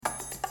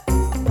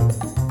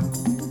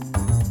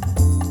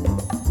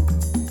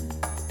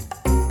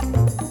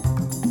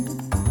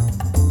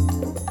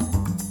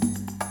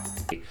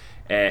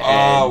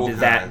And okay.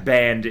 that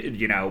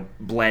band,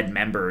 bled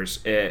members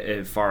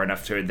far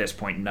enough to at this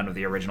point none of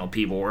the original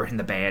people were in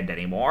the band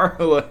anymore.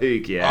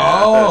 Yeah.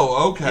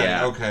 Oh, okay,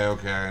 Yeah.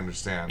 okay, I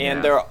understand.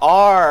 And there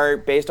are,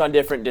 based on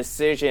different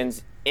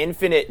decisions,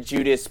 infinite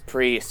Judas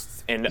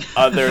Priests in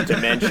other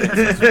dimensions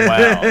as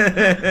well.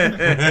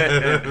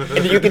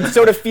 And you can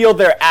sort of feel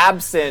their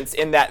absence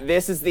in that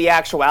this is the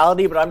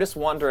actuality, but I'm just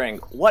wondering,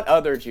 what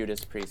other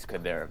Judas Priest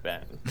could there have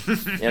been?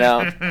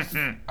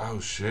 Oh,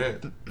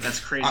 shit. That's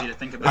crazy to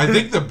think about. I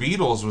think the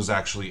Beatles was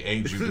actually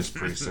a Judas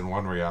Priest in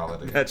one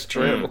reality. That's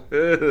true.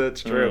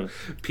 That's true.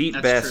 Pete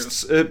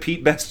Best's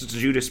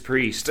Judas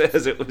Priest,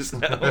 as it was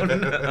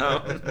known.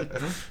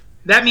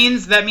 That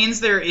means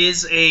there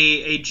is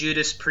a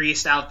Judas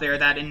Priest out there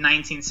that in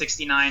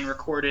 1969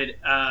 recorded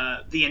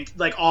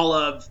all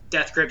of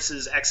Death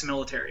Grips'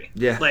 Ex-Military.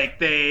 Yeah. Like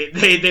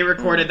they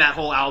recorded that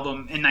whole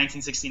album in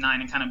 1969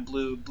 and kind of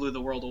blew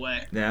the world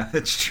away. Yeah,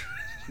 that's true.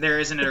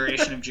 There is an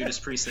iteration of Judas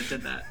Priest that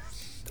did that.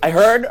 I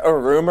heard a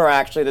rumor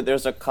actually that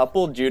there's a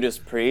couple Judas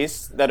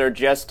Priests that are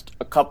just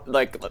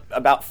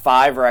about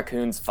 5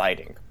 raccoons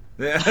fighting.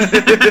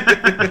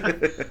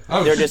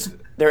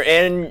 They're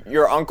in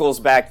your uncle's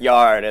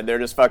backyard and they're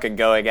just fucking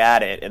going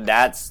at it, and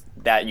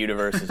that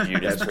universe is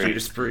Judas Priest.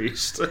 Judas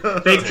Priest.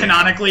 They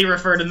canonically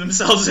refer to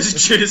themselves as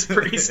Judas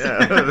Priest.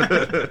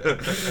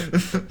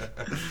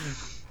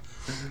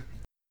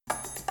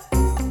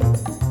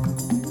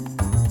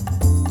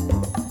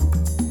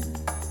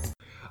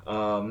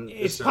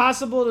 It's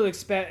possible to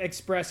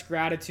express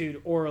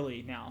gratitude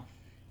orally now.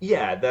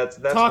 Yeah, that's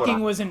talking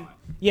was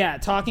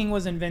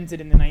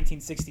invented in the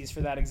 1960s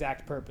for that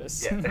exact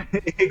purpose. Yeah,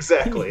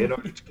 exactly, in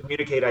order to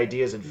communicate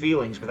ideas and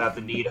feelings without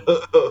the need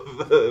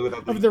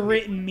of the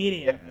written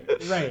medium,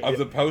 right? Of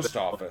the post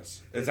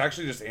office. It's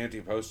actually just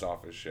anti-post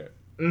office shit.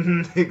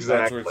 Mm-hmm, exactly.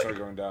 That's where it started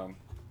going down.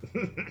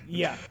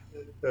 Yeah.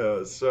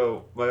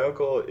 So my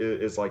uncle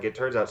is like, it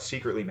turns out,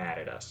 secretly mad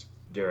at us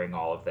during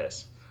all of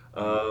this,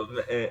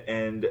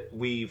 and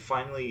we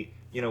finally.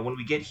 When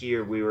we get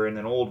here, we were in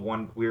our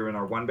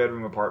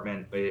 1-bedroom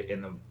apartment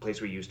in the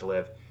place we used to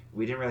live.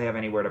 We didn't really have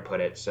anywhere to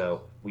put it,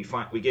 so we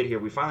get here.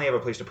 We finally have a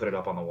place to put it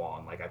up on the wall,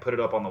 and I put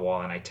it up on the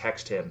wall, and I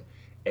text him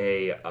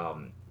a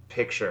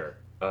picture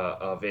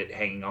of it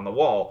hanging on the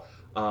wall.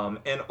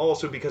 And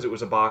also because it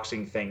was a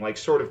boxing thing,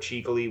 sort of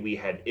cheekily, we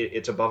had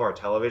it's above our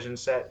television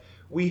set.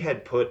 We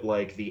had put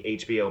the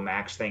HBO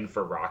Max thing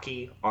for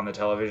Rocky on the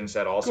television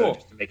set also, cool,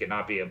 just to make it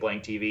not be a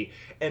blank TV.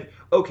 And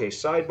okay,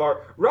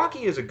 sidebar,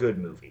 Rocky is a good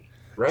movie.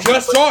 Right?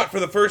 Just saw it for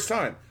the first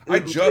time. I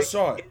just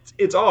saw it.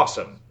 It's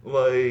awesome.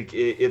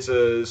 It's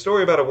a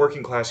story about a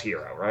working class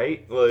hero,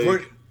 right?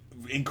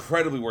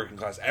 Incredibly working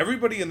class.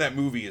 Everybody in that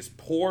movie is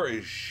poor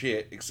as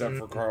shit except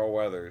for Carl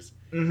Weathers.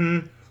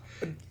 Mm-hmm.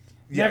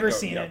 Never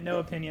seen it. No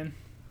opinion.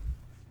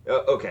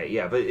 Okay,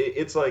 yeah, but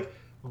it's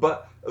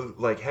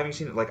having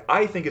seen it,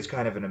 I think it's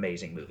kind of an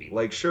amazing movie.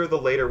 Sure,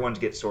 the later ones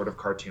get sort of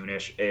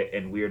cartoonish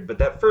and weird, but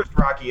that first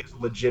Rocky is a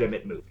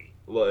legitimate movie.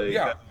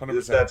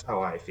 100%. That's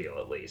how I feel,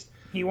 at least.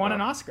 He won an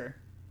Oscar.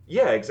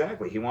 Yeah,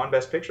 exactly. He won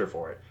Best Picture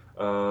for it.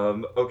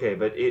 Okay,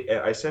 but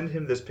I send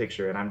him this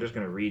picture, and I'm just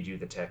going to read you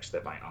the text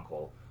that my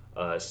uncle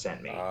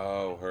sent me.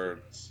 Oh,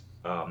 heard.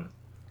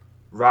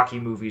 Rocky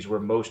movies were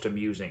most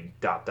amusing, ...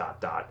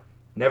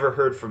 Never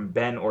heard from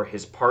Ben or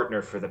his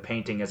partner for the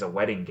painting as a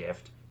wedding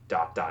gift, ...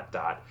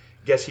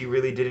 Guess he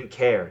really didn't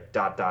care, ...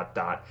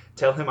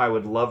 Tell him I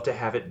would love to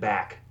have it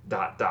back, ...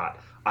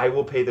 I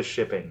will pay the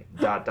shipping, ...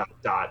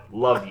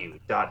 Love you, ...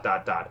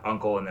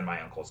 Uncle, and then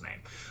my uncle's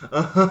name.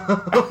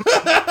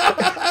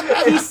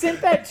 He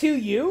sent that to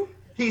you?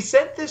 He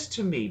sent this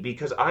to me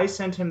because I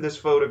sent him this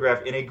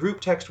photograph in a group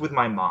text with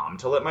my mom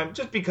to let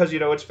just because,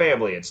 it's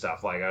family and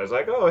stuff. I was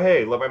like, oh,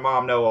 hey, let my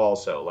mom know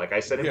also. I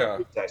sent him a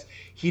group text.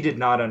 He did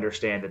not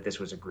understand that this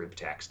was a group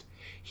text.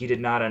 He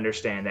did not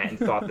understand that and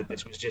thought that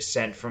this was just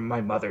sent from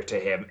my mother to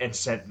him and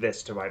sent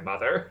this to my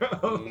mother.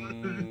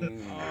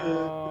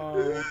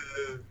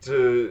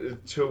 To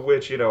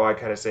which, I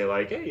kind of say,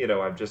 hey,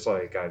 I'm just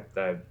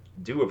I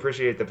do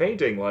appreciate the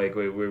painting.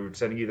 We were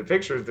sending you the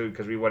pictures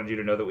because we wanted you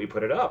to know that we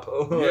put it up.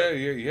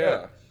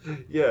 Yeah.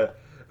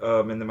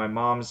 And then my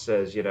mom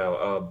says,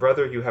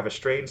 brother, you have a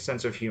strange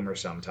sense of humor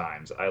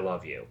sometimes. I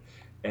love you.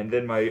 And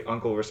then my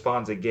uncle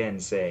responds again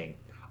saying,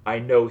 I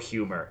know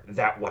humor.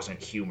 That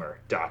wasn't humor. ...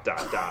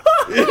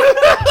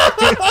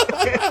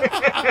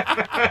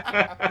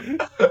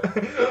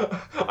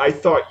 I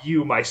thought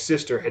you, my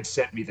sister, had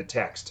sent me the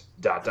text. ...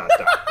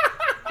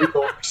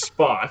 Your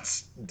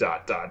response. ...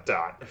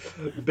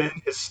 Ben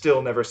has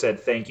still never said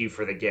thank you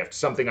for the gift.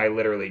 Something I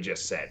literally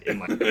just said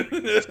in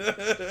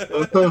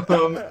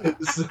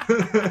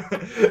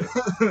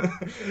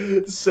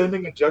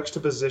sending a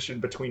juxtaposition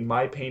between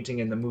my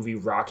painting and the movie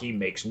Rocky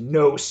makes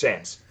no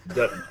sense.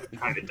 It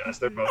kind of does.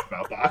 They're both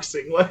about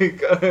boxing.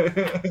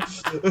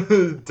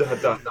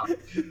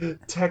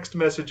 Text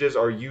messages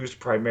are used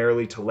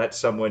primarily to let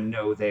someone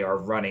know they are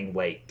running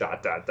late. ...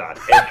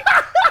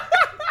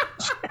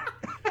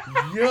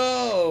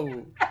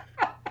 Yo!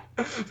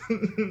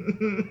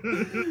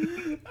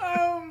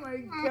 Oh my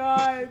my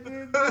god,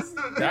 dude.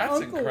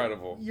 That's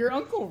incredible. Your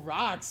uncle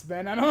rocks,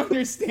 Ben. I don't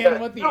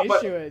understand what the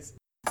issue is.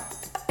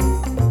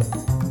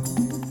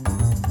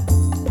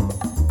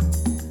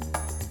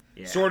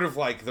 Yeah. Sort of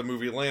like the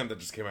movie Lamb that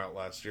just came out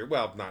last year.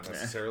 Well, not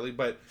necessarily,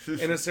 but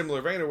in a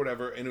similar vein or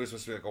whatever, and it was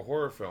supposed to be like a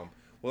horror film.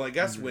 Well, I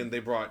guess when they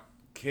brought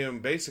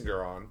Kim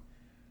Basinger on,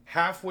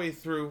 halfway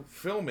through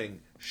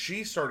filming,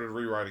 she started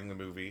rewriting the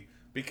movie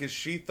because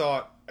she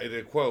thought, and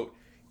I quote,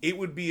 it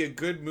would be a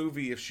good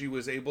movie if she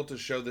was able to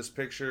show this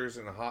picture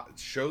in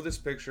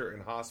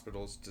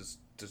hospitals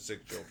to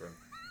sick children.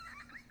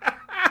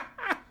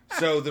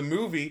 So the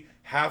movie,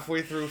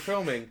 halfway through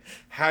filming,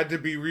 had to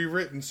be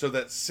rewritten so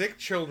that sick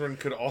children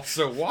could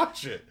also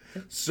watch it.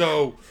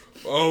 So,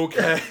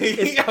 okay.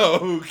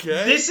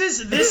 This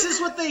is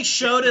what they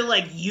show to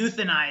like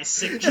euthanize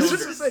sick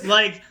children.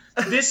 Like,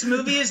 this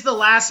movie is the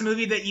last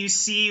movie that you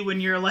see when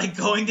you're like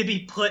going to be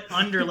put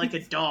under like a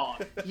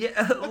dog.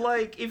 Yeah,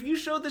 like, if you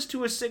showed this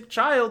to a sick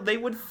child, they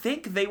would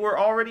think they were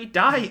already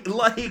dying.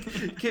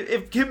 Like,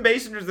 if Kim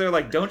Basinger's there,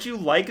 like, don't you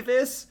like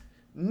this?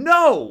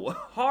 No!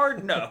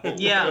 Hard no.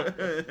 Yeah.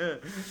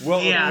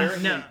 Well, Yeah,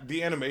 apparently, no.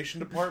 the animation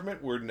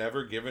department were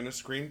never given a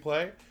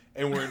screenplay,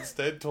 and were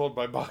instead told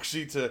by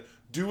Bakshi to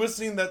do a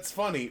scene that's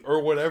funny,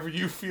 or whatever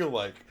you feel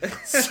like.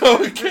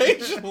 So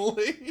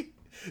occasionally,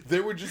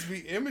 there would just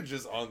be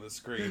images on the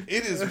screen.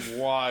 It is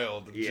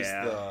wild, Yeah. just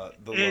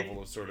the level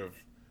of sort of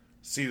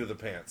seat of the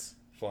pants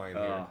flying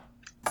here.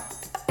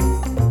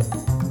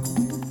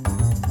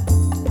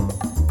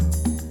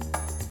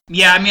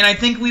 Yeah, I mean, I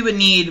think we would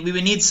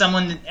need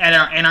someone in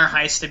our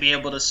heist to be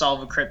able to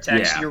solve a cryptex.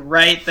 Yeah. You're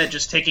right that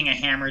just taking a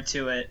hammer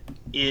to it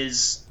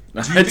is.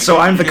 So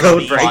I'm the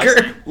code Yes,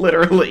 breaker,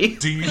 literally.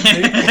 Do you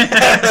think?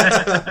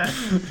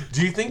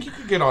 Do you think you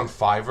could get on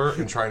Fiverr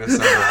and try to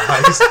sell a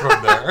heist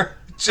from there?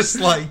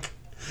 Just like,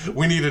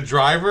 we need a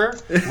driver,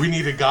 we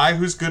need a guy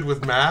who's good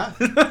with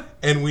math,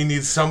 and we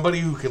need somebody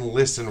who can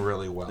listen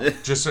really well,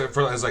 just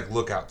as like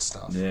lookout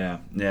stuff. Yeah.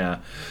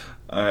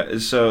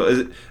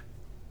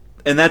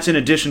 And that's in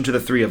addition to the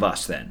three of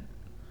us, then.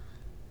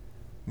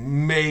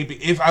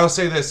 Maybe if I'll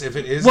say this, if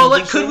it is Well,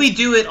 like, additional- could we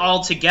do it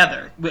all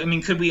together? I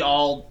mean, could we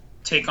all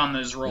take on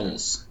those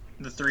roles?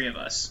 The three of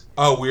us.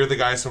 Oh, we're the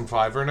guys from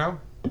Fiverr now.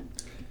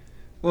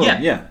 Well,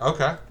 Yeah.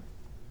 Okay.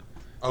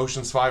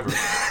 Ocean's Fiverr.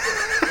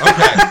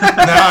 Okay.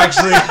 Now,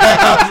 actually,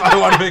 I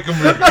want to make a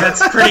movie.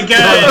 That's pretty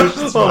good.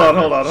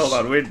 Hold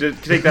on. We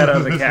did take that out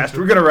of the cast.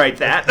 We're gonna write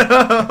that.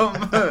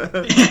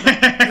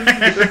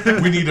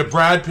 We need a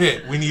Brad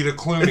Pitt. We need a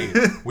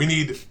Clooney. We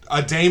need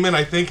a Damon.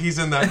 I think he's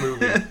in that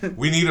movie.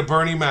 We need a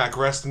Bernie Mac.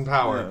 Rest in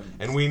power.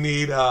 And we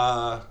need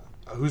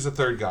who's the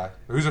third guy?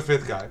 Who's the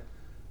fifth guy?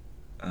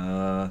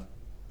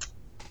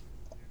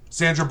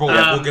 Sandra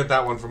Bullock. We'll get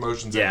that one from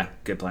Ocean's Yeah, 8.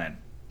 good plan.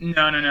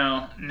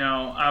 No.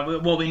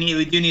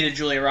 We do need a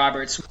Julia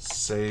Roberts.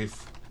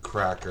 Safe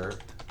cracker.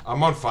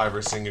 I'm on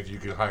Fiverr seeing if you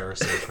can hire a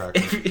safe cracker.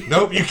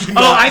 Nope, you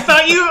cannot. Oh, I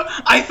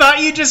thought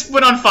you just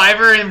went on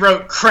Fiverr and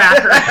wrote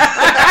cracker.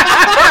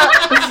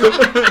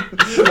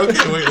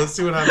 Okay, wait. Let's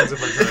see what happens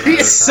if I try to hire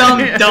a Some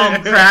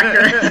dumb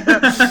cracker.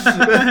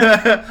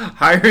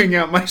 Hiring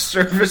out my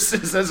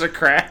services as a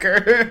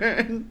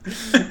cracker.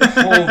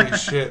 Holy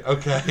shit.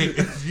 Okay.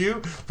 If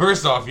you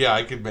first off, yeah,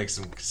 I could make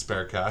some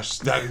spare cash.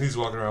 That he's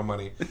walking around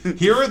money.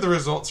 Here are the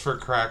results for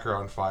Cracker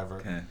on Fiverr.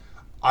 Okay.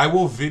 I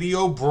will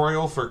video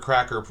broil for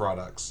Cracker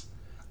products.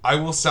 I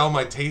will sell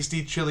my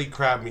tasty chili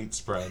crab meat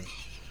spread.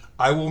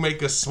 I will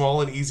make a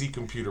small and easy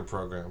computer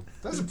program.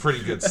 That's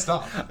pretty good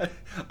stuff.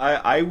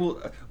 I will.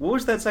 What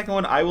was that second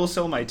one? I will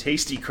sell my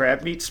tasty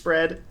crab meat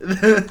spread.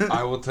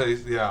 I will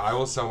I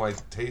will sell my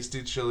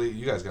tasty chili.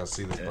 You guys gotta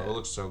see this, bro. It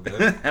looks so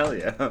good. Hell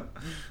yeah.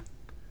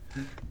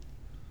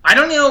 I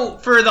don't know,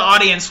 for the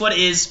audience, what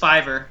is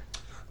Fiverr?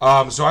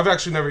 So I've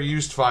actually never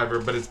used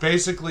Fiverr, but it's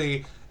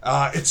basically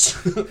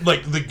it's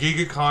like the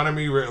gig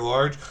economy writ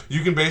large.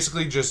 You can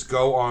basically just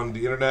go on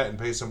the internet and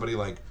pay somebody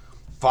like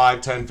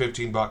 $5, $10,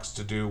 $15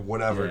 to do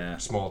whatever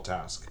small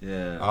task.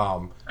 Yeah.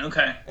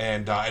 Okay.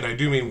 And I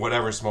do mean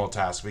whatever small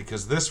task,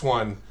 because this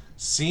one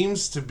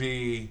seems to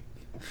be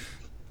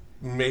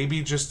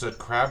maybe just a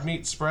crab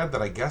meat spread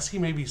that I guess he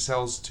maybe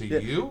sells to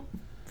you.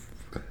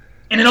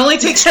 And it only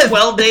takes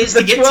 12 days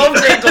to get to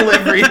 12-day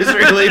delivery is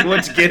really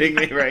what's getting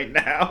me right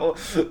now.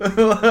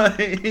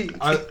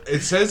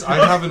 It says I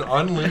have an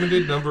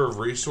unlimited number of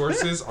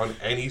resources on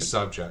any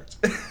subject.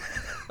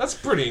 That's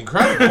pretty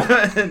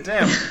incredible.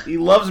 Damn, he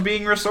loves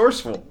being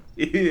resourceful.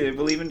 I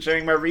believe in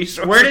sharing my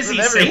resources. Where does he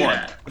with say everyone.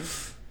 that?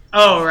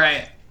 Oh,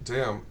 right.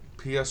 Damn.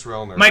 P.S.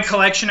 Relner. My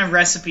collection of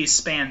recipes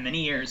span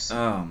many years.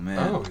 Oh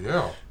man. Oh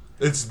yeah.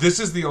 This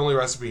is the only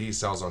recipe he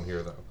sells on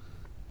here though.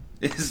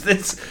 Is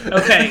this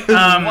Okay,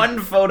 one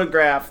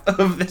photograph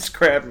of this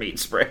crab meat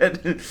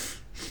spread?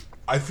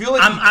 I feel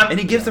like And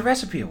he gives the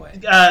recipe away.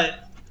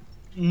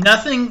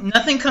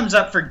 Nothing comes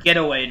up for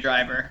getaway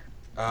driver.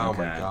 oh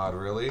my Okay. god,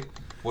 really?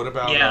 What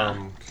about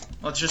Yeah.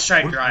 Let's just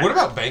try driver. what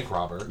about bank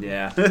robber?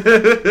 Yeah.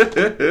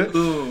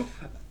 Ooh.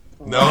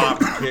 No,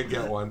 can't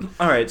get one.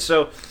 All right,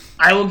 so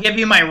I will give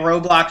you my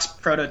Roblox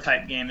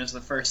prototype game is the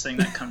first thing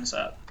that comes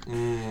up.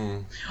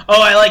 Oh,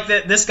 I like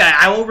this guy.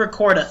 I will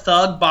record a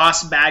thug,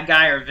 boss, bad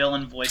guy, or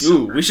villain voiceover.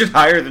 Ooh, we should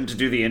hire them to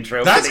do the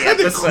intro That's for the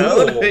kinda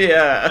episode. cool.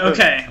 Yeah.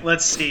 Okay,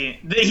 let's see.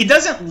 He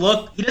doesn't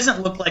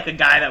look like a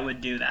guy that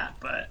would do that,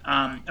 but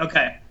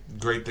okay.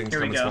 Great things Here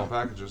we come in go. small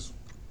packages.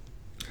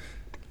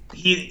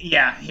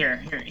 Here.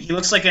 He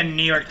looks like a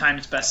New York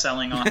Times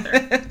best-selling author.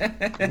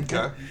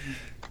 Okay.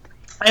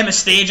 I am a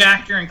stage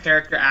actor and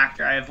character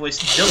actor. I have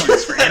voiced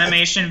villains for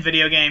animation,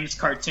 video games,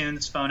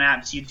 cartoons, phone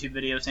apps, YouTube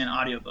videos, and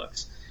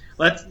audiobooks.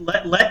 Let's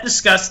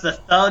discuss the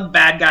thug,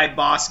 bad guy,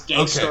 boss,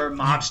 gangster,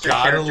 mobster you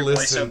gotta character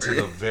listen voiceover.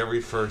 to the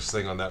very first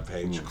thing on that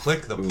page.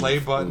 Click the play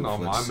button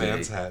on my let's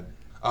man's see. head.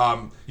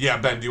 Yeah,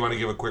 Ben, do you want to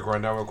give a quick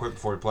rundown real quick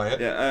before we play it?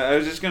 Yeah, I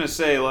was just gonna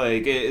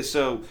say,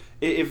 so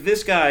if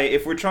this guy,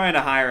 if we're trying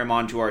to hire him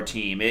onto our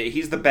team,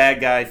 he's the bad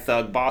guy,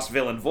 thug, boss,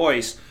 villain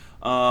voice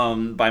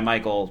by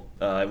Michael.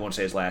 I won't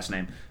say his last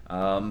name,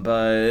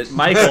 but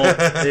Michael.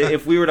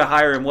 If we were to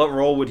hire him, what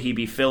role would he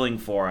be filling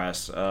for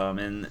us?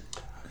 And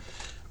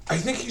I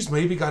think he's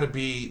maybe got to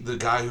be the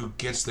guy who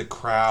gets the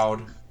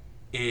crowd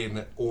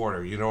in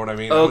order. You know what I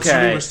mean? I'm Okay.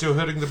 assuming we're still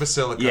hitting the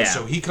basilica. Yeah.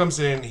 So he comes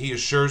in, he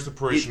assures the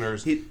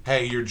parishioners,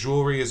 hey, your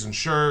jewelry is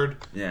insured.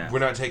 Yeah. We're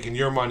not taking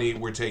your money,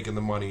 we're taking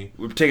the money.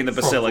 we're taking the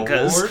from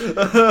basilicas.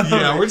 the Lord.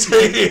 Yeah, we're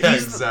taking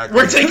exactly.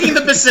 We're taking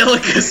the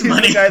basilica's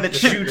money. The guy that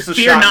shoots the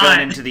Fear shotgun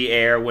not. into the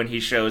air when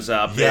he shows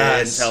up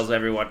Yes. and tells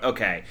everyone,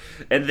 okay.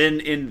 And then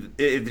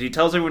he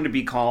tells everyone to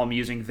be calm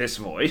using this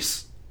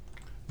voice.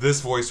 This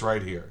voice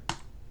right here.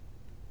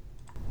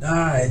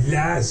 At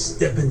last,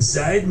 step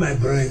inside, my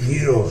brave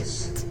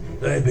heroes.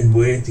 I've been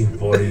waiting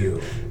for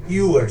you.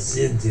 You were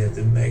sent here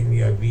to make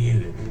me a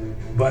villain.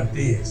 But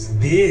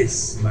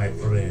this, my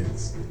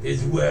friends,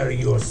 is where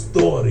your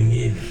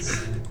story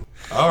ends.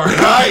 All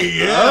right,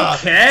 yeah.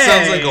 Okay.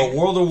 Sounds like a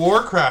World of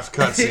Warcraft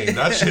cutscene.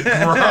 That shit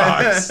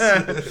rocks.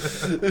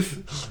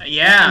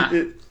 Yeah.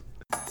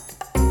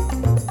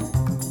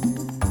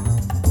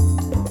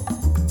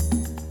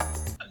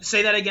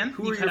 Say that again.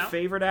 Who You are cut your out?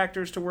 favorite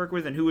actors to work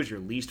with, and who is your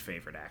least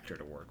favorite actor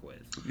to work with?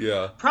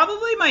 Yeah.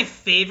 Probably my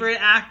favorite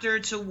actor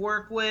to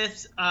work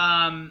with.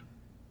 I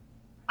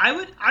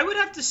would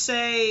have to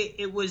say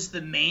it was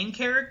the main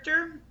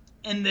character,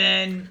 and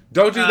then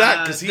Don't do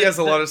that because he has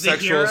a lot of the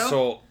sexual hero.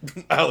 assault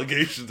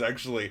allegations.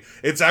 Actually,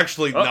 it's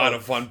actually not a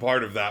fun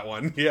part of that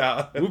one.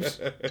 Yeah.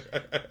 Oops.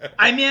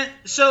 I mean,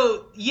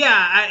 so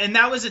yeah, and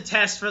that was a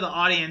test for the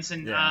audience,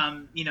 and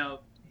Yeah.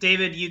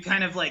 David, you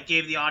kind of like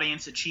gave the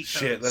audience a cheat code.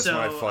 Shit, that's so,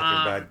 my fucking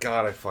bad.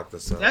 God, I fucked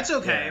this up. That's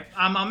okay.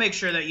 I'll make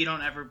sure that you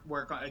don't ever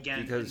work again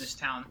in Because this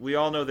town. we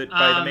all know that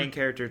by the main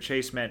character,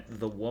 Chase meant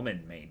the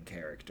woman main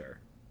character.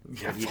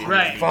 Yeah, He didn't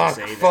Right. need to Fuck,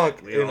 say that.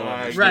 fuck. We all and I-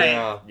 understand. Right.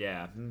 Yeah.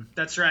 Yeah.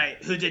 That's right.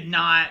 Who does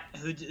not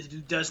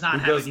Does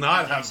have not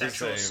any have the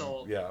sexual same.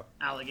 assault Yeah.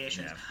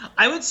 allegations.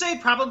 I would say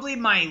probably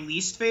my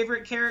least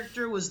favorite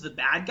character was the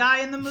bad guy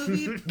in the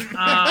movie,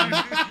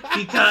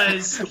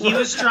 because he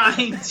was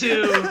trying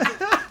to.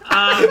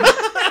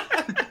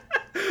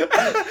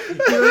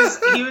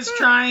 He was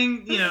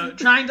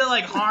trying to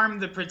like harm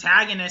the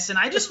protagonist, and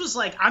I just was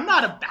like, I'm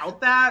not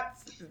about that.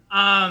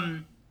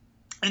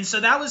 And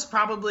so that was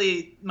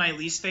probably my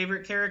least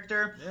favorite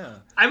character. Yeah.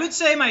 I would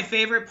say my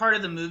favorite part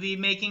of the movie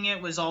making it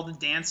was all the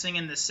dancing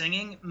and the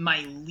singing.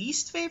 My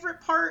least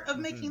favorite part of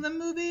making the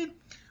movie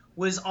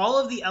was all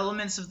of the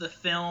elements of the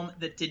film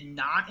that did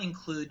not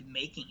include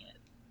making it.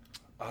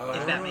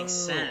 If that makes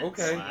sense.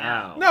 Okay.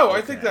 Wow. No,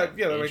 I think that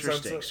makes sense.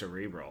 Interesting.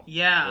 Cerebral.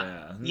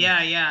 Yeah.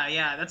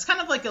 Yeah. That's kind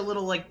of like a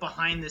little like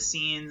behind the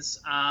scenes.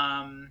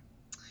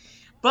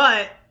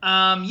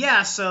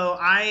 So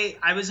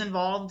I was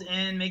involved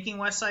in making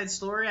West Side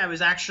Story. I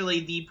was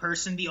actually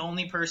the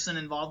only person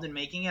involved in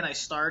making it. I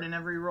starred in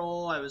every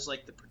role. I was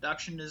like the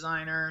production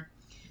designer.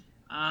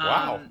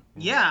 Wow.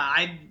 Yeah,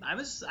 I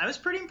was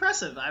pretty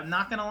impressive. I'm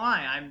not gonna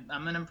lie.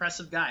 I'm an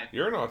impressive guy.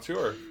 You're an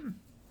auteur.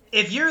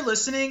 If you're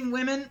listening,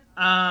 women,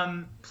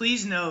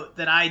 please note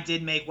that I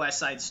did make West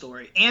Side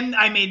Story, and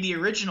I made the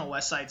original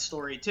West Side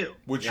Story too,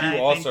 Which And I you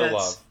think also that's-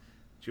 love.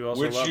 You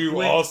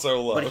also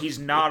love. But he's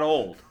not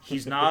old.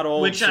 He's not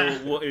old, Which so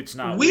I- it's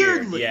not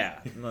weirdly- weird. Yeah.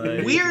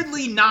 Like-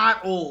 Weirdly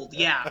not old.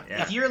 Yeah.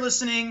 Yeah. If you're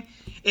listening,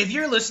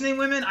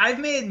 women, I've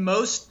made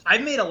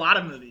a lot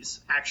of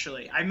movies,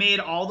 actually. I made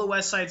all the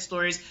West Side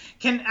Stories.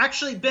 Ben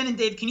and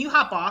Dave, can you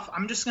hop off?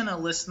 I'm just gonna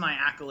list my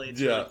accolades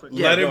Yeah. really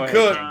quickly. Let go him ahead.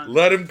 cook.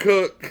 Let him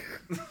cook.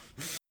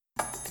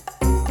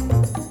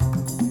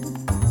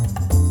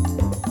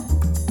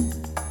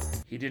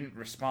 He didn't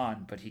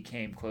respond, but he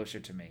came closer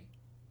to me.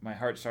 My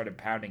heart started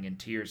pounding and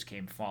tears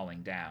came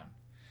falling down.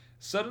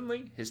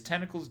 Suddenly, his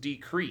tentacles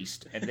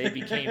decreased and they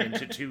became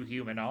into two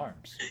human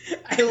arms.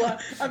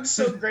 I'm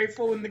so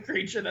grateful when the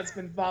creature that's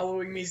been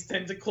following me's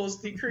tentacles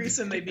decrease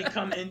and they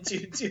become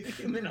into two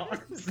human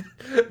arms.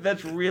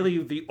 That's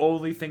really the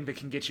only thing that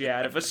can get you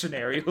out of a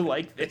scenario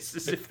like this,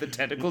 is if the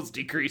tentacles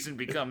decrease and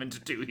become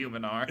into two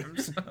human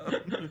arms.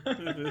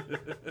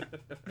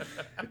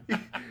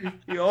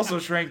 He also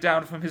shrank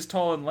down from his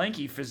tall and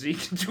lanky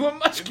physique to a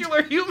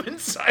muscular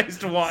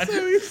human-sized one.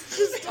 So he's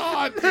just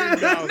hot,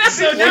 dude. No.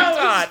 So now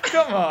hot.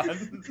 Come on.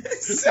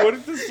 What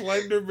if the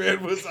Slender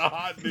Man was a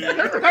hot dude?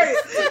 Right.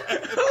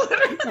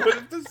 What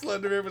if the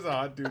Slender Man was a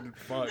hot dude and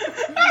fuck?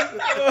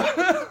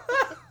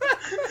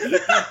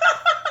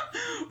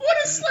 What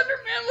if Slender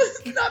Man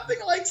was nothing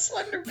like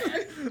Slender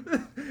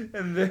Man?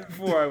 And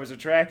therefore I was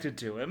attracted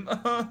to him.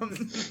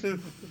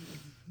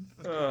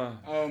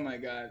 Oh my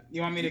god.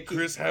 You want me to keep...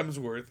 Chris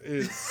Hemsworth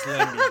is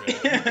Slender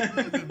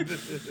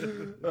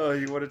Man. Oh,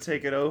 you want to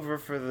take it over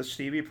for the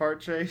Stevie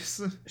part,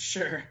 Chase?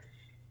 Sure.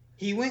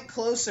 He went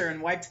closer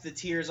and wiped the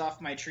tears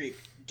off my cheek.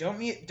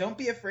 Don't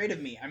be afraid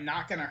of me. I'm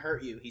not gonna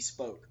hurt you, he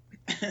spoke.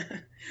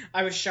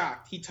 I was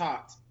shocked. He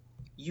talked.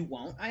 You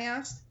won't? I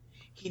asked.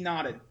 He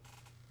nodded.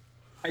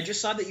 I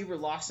just saw that you were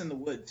lost in the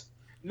woods.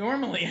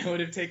 Normally I would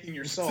have taken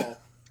your soul.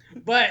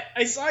 But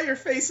I saw your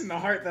face and the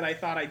heart that I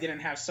thought I didn't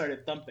have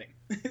started thumping.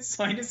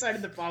 So I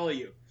decided to follow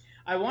you.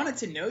 I wanted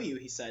to know you,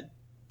 he said.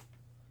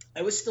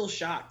 I was still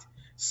shocked.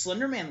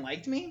 Slender Man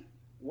liked me?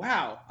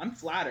 Wow, I'm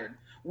flattered.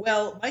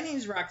 Well, my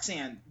name's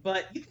Roxanne,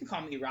 but you can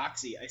call me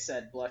Roxy, I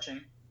said,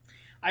 blushing.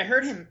 I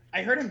heard him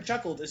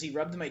chuckled as he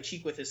rubbed my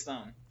cheek with his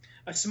thumb.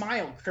 A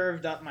smile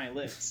curved up my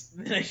lips.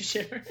 Then I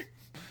shivered.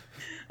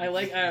 I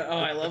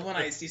love when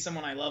I see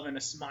someone I love and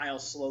a smile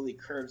slowly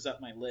curves up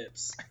my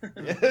lips.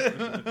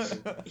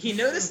 He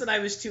noticed that I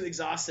was too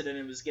exhausted and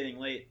it was getting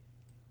late.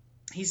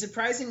 He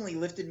surprisingly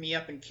lifted me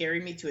up and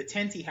carried me to a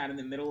tent he had in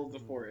the middle of the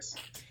forest.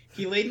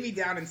 He laid me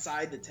down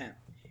inside the tent.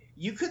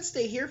 You could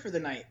stay here for the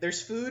night.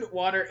 There's food,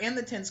 water, and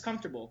the tent's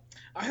comfortable.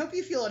 I hope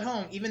you feel at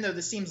home, even though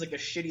this seems like a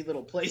shitty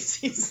little place.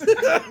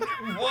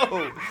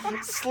 Whoa,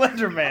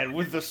 Slender Man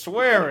with the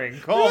swearing.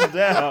 Calm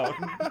down.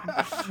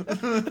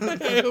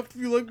 I hope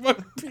you like my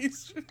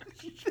piece of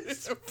shit.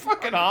 It's a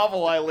fucking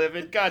hovel I live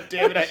in. God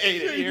damn it, I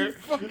hate it here.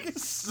 It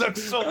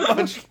sucks so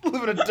much.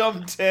 Live in a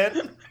dumb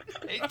tent.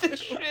 I hate this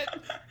shit.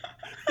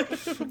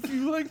 If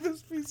you like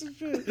this piece of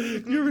shit.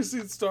 You ever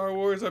seen Star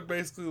Wars? I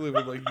basically live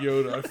in like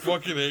Yoda. I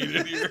fucking hate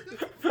it here.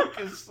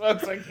 Fucking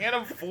sucks. I can't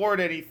afford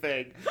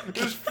anything.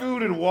 There's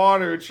food and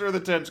water. Sure, the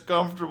tent's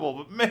comfortable,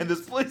 but man,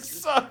 this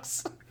place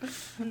sucks. God,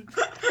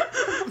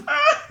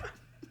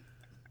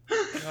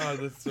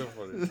 that's so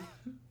funny.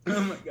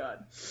 Oh my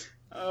god.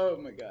 Oh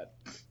my god.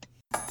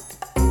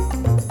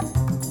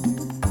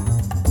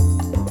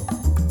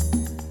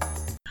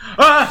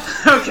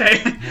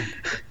 Okay.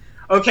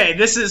 Okay,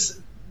 this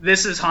is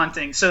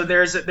haunting. So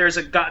there's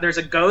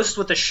a ghost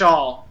with a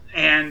shawl,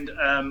 and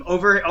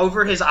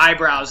over his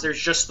eyebrows there's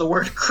just the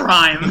word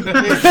crime.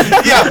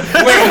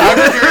 Yeah, wait,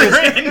 I'm curious.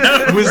 Written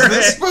Was over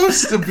this it.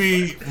 supposed to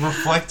be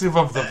reflective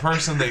of the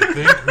person they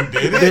think who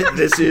did it?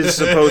 This is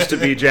supposed to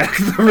be Jack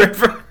the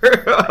Ripper.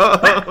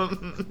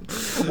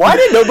 Why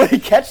did nobody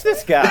catch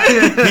this guy?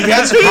 He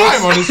has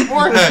crime on his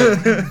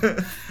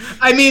forehead.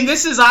 I mean,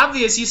 this is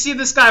obvious. You see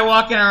this guy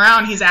walking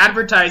around. He's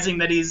advertising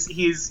that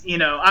he's you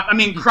know. I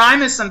mean,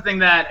 crime is something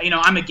that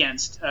I'm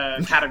against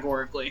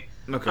categorically.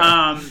 Okay.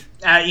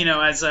 You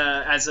know, as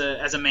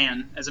a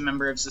man, as a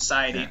member of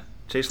society.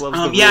 Chase loves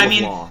the rule yeah, I of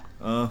mean, law.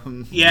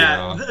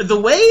 Yeah, Yeah. The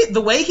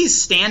way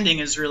he's standing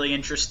is really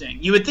interesting.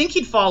 You would think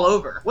he'd fall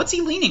over. What's he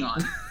leaning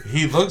on?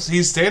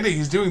 He's standing,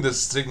 he's doing this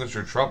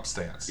signature Trump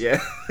stance. Yeah.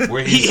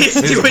 Where He is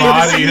his doing the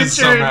body is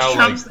signature somehow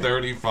Trump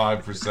like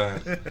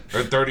 35%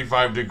 or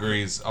 35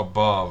 degrees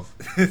above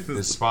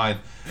his spine.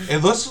 It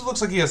looks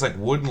like he has like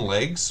wooden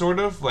legs, sort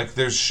of. Like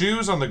there's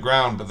shoes on the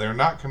ground, but they're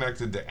not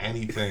connected to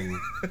anything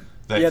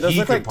that Yeah, those he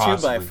look could like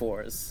possibly.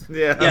 2x4s.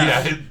 Yeah.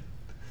 Yeah.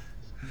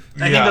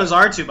 I think those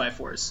are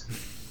 2x4s.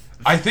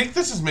 I think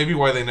this is maybe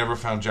why they never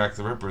found Jack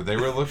the Ripper. They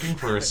were looking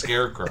for a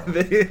scarecrow.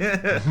 They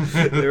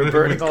were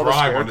burning With all the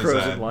crime on his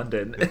scarecrows head. in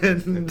London.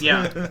 And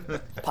Yeah.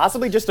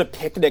 Possibly just a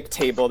picnic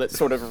table that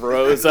sort of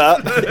rose up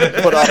and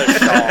put on a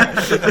shawl.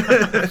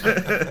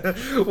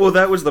 Well,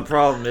 that was the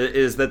problem,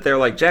 is that they're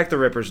like, Jack the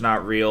Ripper's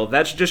not real.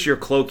 That's just your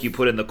cloak you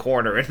put in the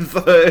corner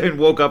and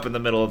woke up in the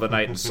middle of the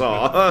night and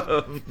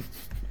saw.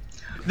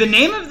 The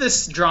name of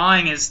this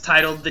drawing is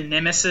titled "The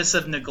Nemesis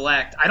of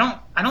Neglect." I don't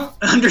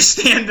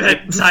understand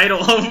that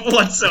title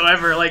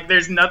whatsoever. Like,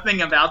 there's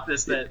nothing about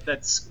this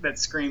that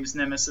screams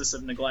Nemesis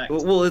of Neglect.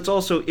 Well, it's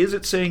also, is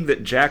it saying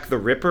that Jack the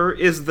Ripper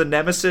is the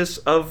nemesis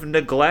of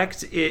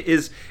neglect?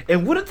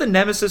 And wouldn't the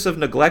nemesis of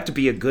neglect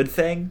be a good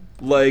thing?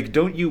 Like,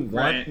 don't you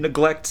want Right.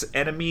 neglect's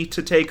enemy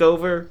to take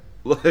over?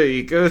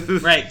 Like,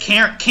 Right,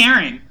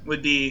 caring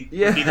would be the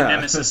Yeah.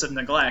 nemesis of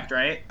neglect,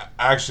 right?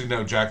 Actually,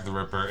 no, Jack the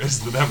Ripper is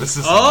the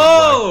nemesis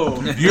Oh! of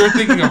neglect. You're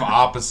thinking of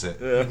opposite.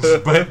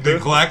 But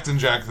neglect and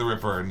Jack the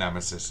Ripper are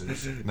nemesis.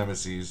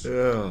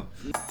 Yeah.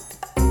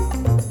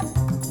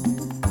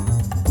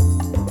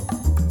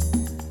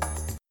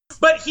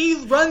 But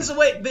he runs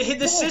away.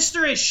 The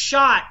sister is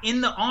shot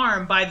in the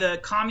arm by the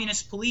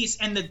communist police,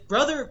 and the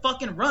brother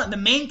the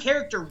main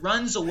character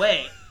runs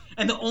away.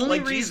 And the only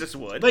Like reason, Jesus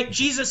would. like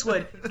Jesus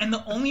would, and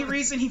the only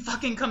reason he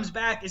fucking comes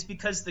back is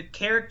because the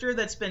character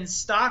that's been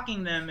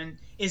stalking them and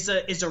is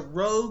a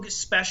rogue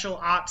special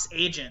ops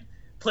agent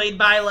played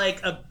by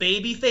like a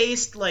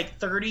baby-faced like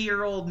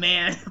 30-year-old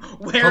man From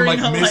wearing like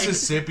a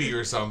Mississippi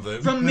or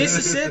something. from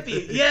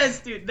Mississippi. Yes,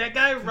 dude, that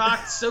guy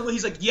rocked so.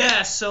 He's like,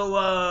 so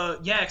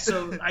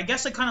I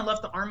guess I kind of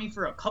left the army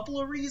for a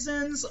couple of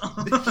reasons.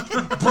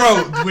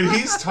 Bro, when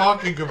he's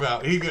talking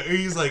about,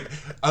 he's like,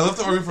 I left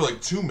the army for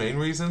like 2 main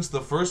reasons.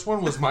 The first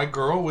one was my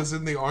girl was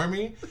in the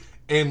army,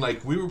 and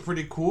like we were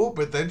pretty cool,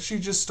 but then she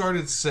just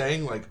started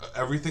saying like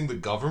everything the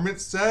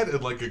government said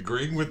and like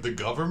agreeing with the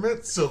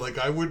government, so like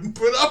I wouldn't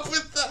put up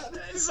with that.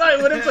 So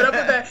I wouldn't put up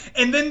with that.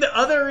 And then the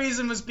other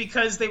reason was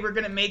because they were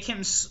gonna make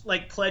him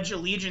like pledge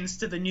allegiance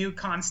to the new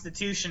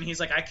constitution. He's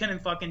like, I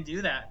couldn't fucking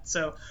do that.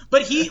 So,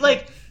 but he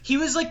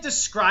was like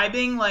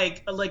describing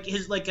like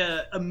his like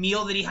a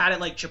meal that he had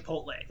at like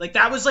Chipotle. Like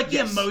that was like the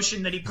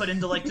emotion that he put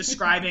into like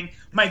describing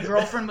my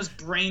girlfriend was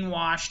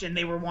brainwashed and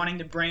they were wanting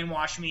to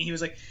brainwash me. He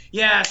was like,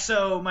 yeah,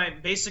 so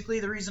basically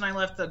the reason I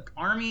left the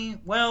army,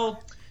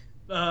 well,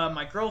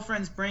 my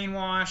girlfriend's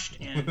brainwashed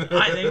and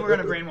they were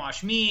gonna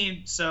brainwash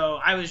me, so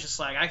I was just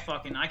like, I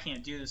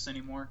can't do this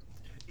anymore.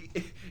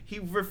 He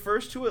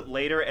refers to it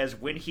later as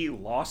when he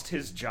lost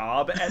his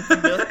job at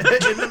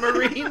the in the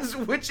Marines,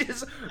 which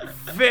is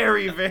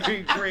very,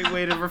 very great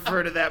way to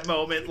refer to that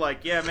moment.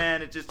 Like, yeah,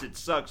 man, it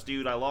sucks,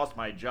 dude. I lost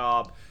my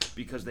job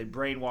because they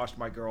brainwashed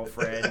my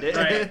girlfriend.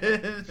 Right.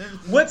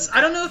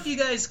 I don't know if you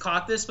guys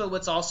caught this, but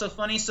what's also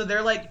funny, so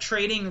they're like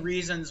trading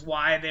reasons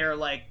why they're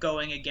like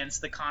going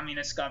against the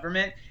communist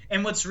government.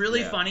 And what's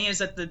really funny is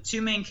that the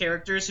 2 main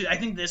characters, who I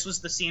think this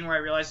was the scene where I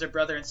realized they're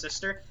brother and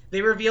sister,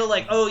 they reveal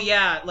like, oh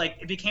yeah, like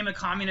it became a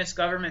communist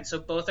government, so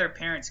both our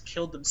parents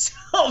killed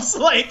themselves.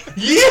 Like,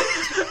 Yeah.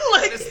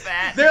 like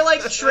they're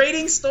like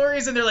trading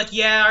stories, and they're like,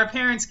 yeah, our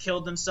parents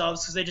killed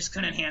themselves because they just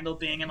couldn't handle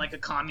being in like a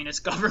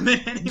communist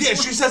government anymore. Yeah,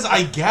 she says,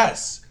 I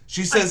guess.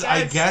 She says,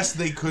 I guess. guess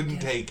they couldn't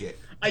take it.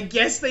 I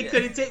guess they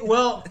couldn't take.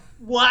 Well,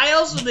 why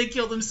else would they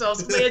kill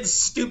themselves? Because they had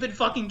stupid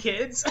fucking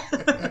kids.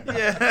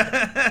 Yeah.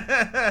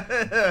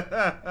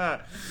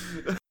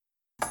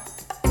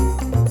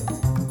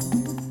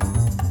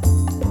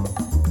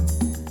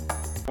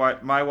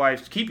 My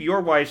wife's keep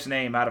your wife's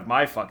name out of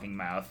my fucking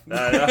mouth.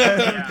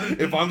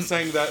 If I'm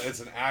saying that it's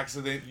an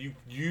accident,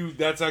 you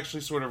that's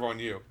actually sort of on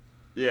you.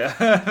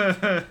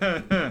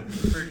 Yeah.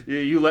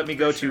 You let me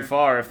go too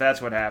far if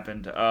that's what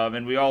happened.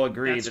 And we all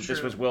agree That's that this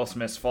true. was Will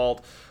Smith's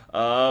fault.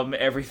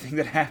 Everything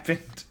that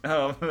happened.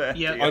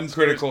 Yep.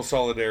 Uncritical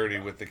solidarity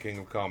with the king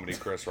of comedy,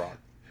 Chris Rock.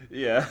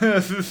 Yeah.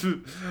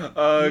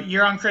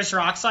 You're on Chris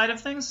Rock's side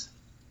of things?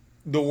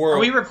 The world. Are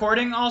we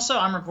recording also?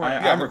 I'm recording.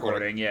 I'm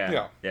recording,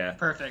 yeah.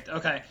 Perfect.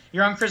 Okay.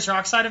 You're on Chris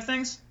Rock's side of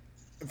things?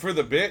 For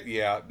the bit,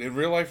 yeah. In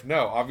real life,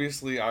 no.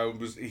 Obviously,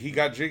 he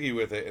got jiggy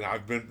with it,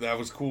 and that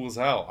was cool as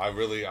hell.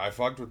 I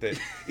fucked with it.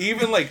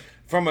 Even like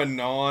from a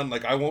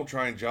I won't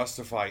try and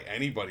justify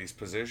anybody's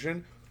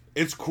position.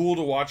 It's cool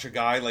to watch a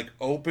guy like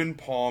open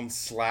palm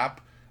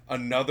slap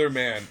another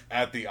man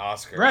at the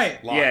Oscars.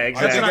 Right. Live. Yeah, I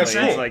exactly. think that's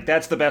saying. cool. It's like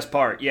that's the best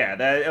part. Yeah,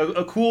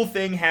 a cool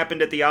thing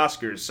happened at the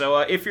Oscars. So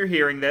if you're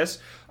hearing this,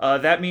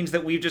 that means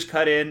that we've just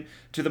cut in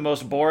to the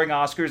most boring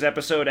Oscars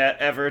episode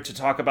ever to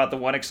talk about the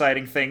one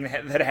exciting thing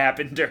that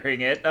happened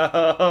during it,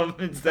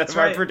 instead of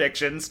our right.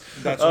 predictions.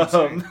 That's what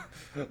I'm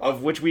saying.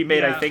 Of which we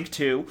made, I think,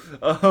 2.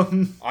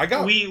 I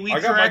got We my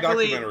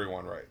correctly- documentary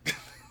one right.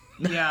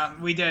 Yeah,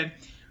 we did.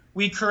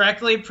 We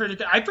correctly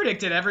predicted. I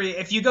predicted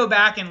if you go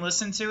back and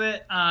listen to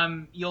it,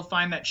 you'll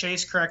find that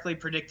Chase correctly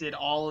predicted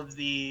all of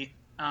the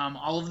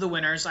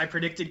winners. I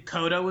predicted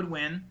Coda would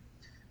win.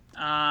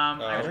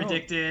 I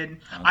predicted.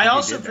 I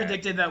also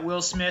predicted that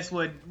Will Smith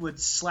would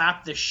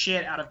slap the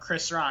shit out of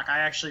Chris Rock.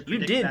 I actually You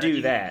predicted did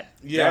do that.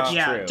 Yeah. That's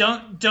Yeah,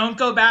 true. don't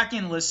go back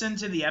and listen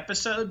to the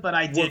episode, but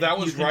I did. Well, that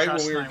was You can right when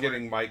trust we were my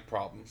getting mic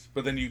problems.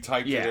 But then you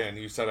typed Yeah. it in.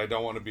 You said, I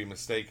don't want to be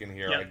mistaken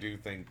here. Yep. I do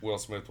think Will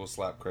Smith will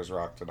slap Chris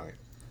Rock tonight.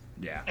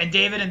 Yeah. And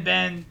David and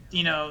Ben,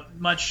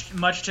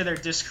 much to their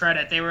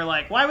discredit, they were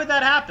like, "Why would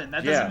that happen?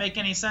 That doesn't Yeah. make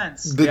any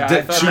sense." Yeah,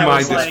 I thought to that my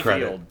was left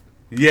discredit. field.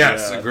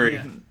 Yes, Yeah. agree.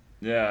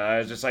 Yeah, I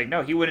was just like,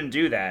 no, he wouldn't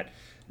do that.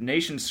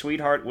 Nation's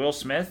sweetheart Will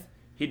Smith,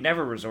 he'd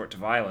never resort to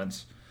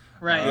violence.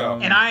 Right. Yeah.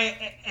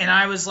 And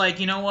I was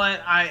like, you know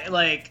what? I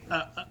like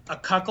a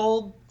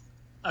cuckold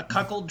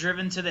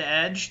driven to the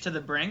edge, to the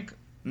brink,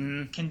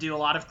 can do a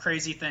lot of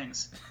crazy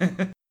things.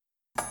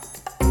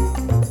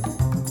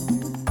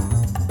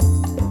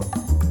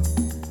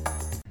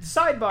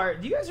 Sidebar: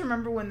 do you guys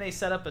remember when they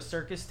set up a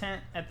circus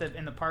tent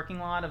in the parking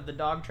lot of the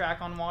dog track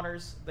on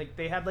Waters? Like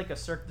they had like a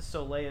Cirque du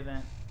Soleil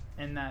event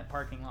in that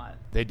parking lot.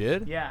 They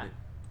did? Yeah.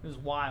 It was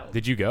wild.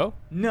 Did you go?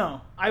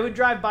 No, I would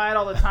drive by it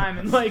all the time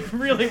and like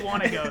really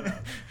want to go though.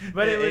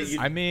 But it was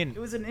I mean, it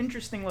was an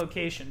interesting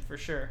location for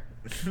sure.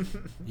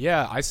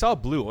 yeah, I saw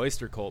Blue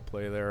Oyster Cult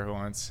play there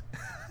once.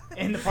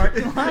 In the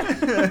parking lot?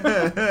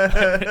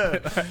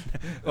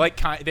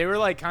 They were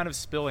like kind of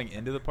spilling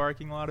into the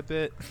parking lot a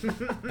bit,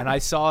 and I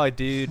saw a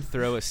dude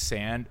throw a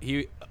sand.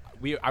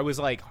 I was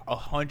like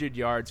 100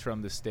 yards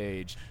from the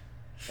stage,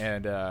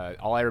 And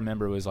all I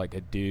remember was like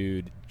a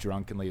dude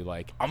drunkenly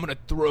like, I'm gonna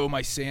throw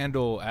my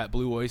sandal at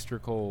Blue Oyster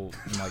Cult,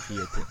 and like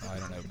I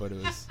don't know, but it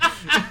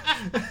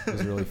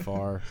was really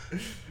far.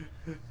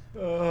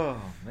 Oh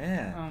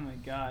man. Oh my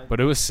god. But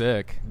it was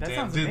sick, That Damn,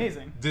 sounds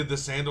amazing. Did the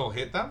sandal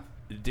hit them?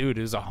 dude.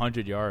 It was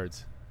 100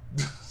 yards.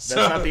 That's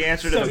not the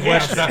answer to the Yeah,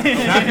 question.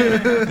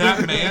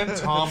 that man,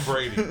 Tom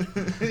Brady.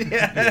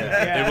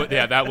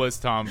 Yeah, that was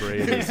Tom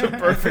Brady. It's a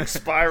perfect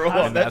spiral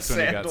on And that that's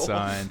when he got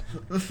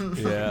sandal. signed.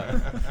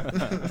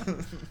 Yeah.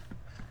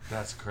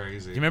 That's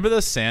crazy. Do you remember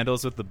those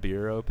sandals with the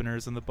beer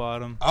openers in the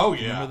bottom? Oh,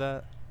 Do you yeah. remember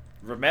that?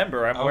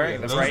 Remember, I'm Oh, wearing yeah,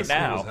 them those right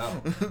are cool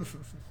now. as hell.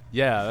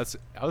 Yeah,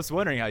 I was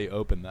wondering how you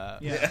opened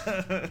that.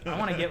 Yeah. I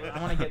want to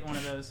get one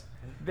of those.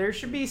 There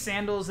should be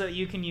sandals that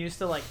you can use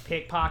to like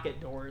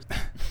pickpocket doors.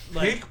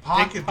 Like,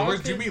 Pickpocket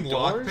doors? Do you mean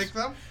doors? lockpick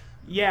them?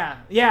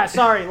 yeah.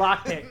 Sorry,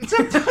 lockpick.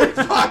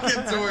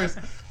 Pickpocket doors.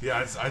 Yeah,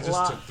 I just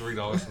Lock- took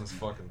 $3 from this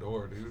fucking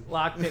door, dude.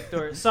 Lockpick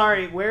doors.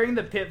 Sorry, wearing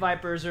the Pit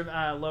Vipers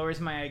lowers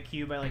my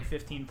IQ by like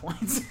 15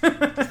 points.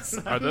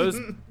 Are those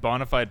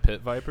bona fide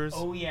pit vipers?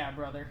 Oh yeah,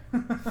 brother.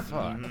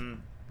 Fuck.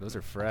 Those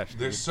are fresh.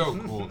 They're dude. so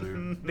cool,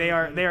 dude. They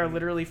are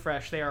literally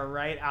fresh. They are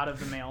right out of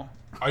the mail.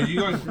 Are you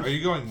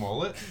going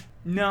mullet?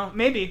 No,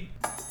 maybe.